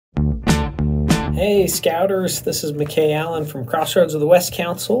Hey Scouters, this is McKay Allen from Crossroads of the West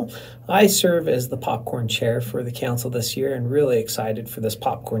Council. I serve as the popcorn chair for the council this year and really excited for this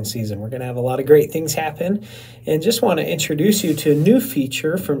popcorn season. We're going to have a lot of great things happen and just want to introduce you to a new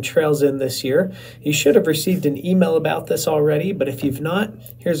feature from Trails In this year. You should have received an email about this already, but if you've not,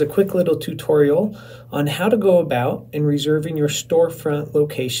 here's a quick little tutorial on how to go about in reserving your storefront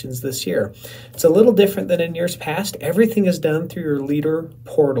locations this year. It's a little different than in years past. Everything is done through your leader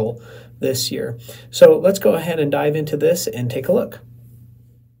portal this year. So let's go ahead and dive into this and take a look.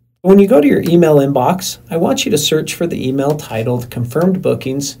 When you go to your email inbox, I want you to search for the email titled Confirmed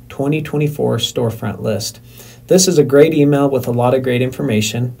Bookings 2024 Storefront List. This is a great email with a lot of great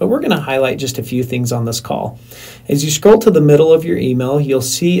information, but we're going to highlight just a few things on this call. As you scroll to the middle of your email, you'll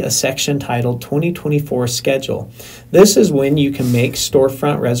see a section titled 2024 Schedule. This is when you can make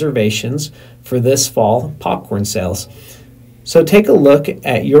storefront reservations for this fall popcorn sales. So take a look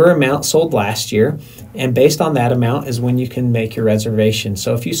at your amount sold last year, and based on that amount is when you can make your reservation.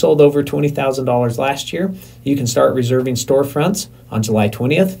 So if you sold over $20,000 last year, you can start reserving storefronts on July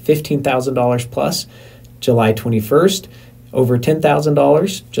 20th, $15,000 plus, July 21st, over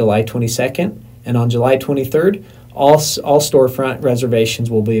 $10,000, July 22nd, and on July 23rd, all storefront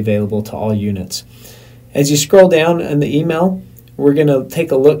reservations will be available to all units. As you scroll down in the email, we're going to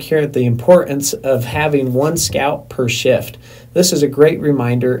take a look here at the importance of having one scout per shift. This is a great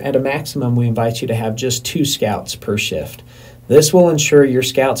reminder. At a maximum, we invite you to have just 2 scouts per shift. This will ensure your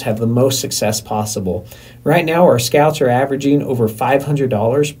scouts have the most success possible. Right now, our scouts are averaging over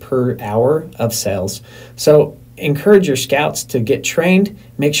 $500 per hour of sales. So encourage your scouts to get trained.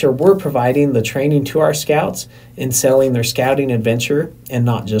 Make sure we're providing the training to our scouts in selling their scouting adventure and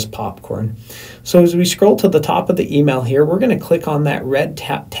not just popcorn. So as we scroll to the top of the email here, we're going to click on that red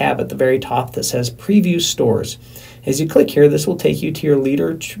tab at the very top that says Preview Stores. As you click here, this will take you to your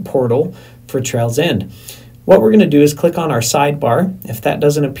leader portal for Trails In. What we're going to do is click on our sidebar. If that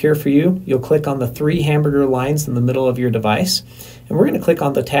doesn't appear for you, you'll click on the 3 hamburger lines in the middle of your device, and we're going to click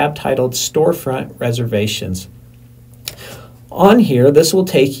on the tab titled Storefront Reservations. On here, this will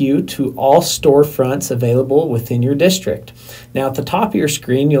take you to all storefronts available within your district. Now at the top of your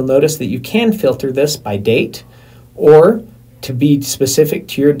screen, you'll notice that you can filter this by date or to be specific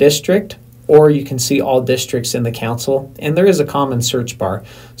to your district, or you can see all districts in the council, and there is a common search bar.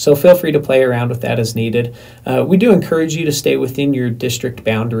 So feel free to play around with that as needed. We do encourage you to stay within your district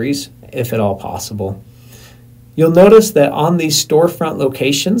boundaries if at all possible. You'll notice that on these storefront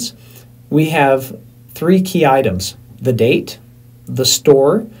locations, we have 3 key items: the date, the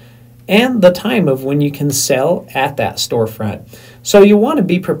store, and the time of when you can sell at that storefront. So you want to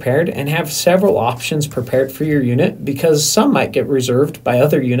be prepared and have several options prepared for your unit, because some might get reserved by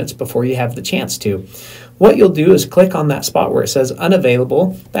other units before you have the chance to. What you'll do is click on that spot where it says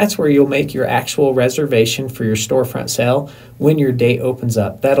unavailable. That's where you'll make your actual reservation for your storefront sale when your date opens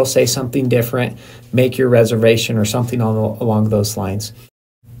up. That'll say something different, make your reservation, or something along those lines.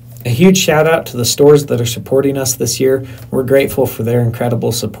 A huge shout out to the stores that are supporting us this year. We're grateful for their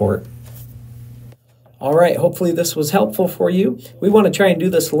incredible support. All right, hopefully this was helpful for you. We want to try and do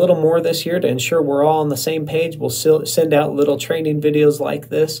this a little more this year to ensure we're all on the same page. We'll send out little training videos like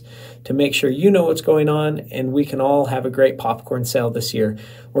this to make sure you know what's going on and we can all have a great popcorn sale this year.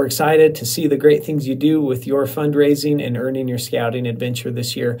 We're excited to see the great things you do with your fundraising and earning your scouting adventure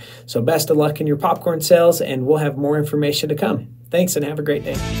this year. So best of luck in your popcorn sales, and we'll have more information to come. Thanks and have a great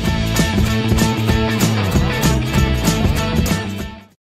day.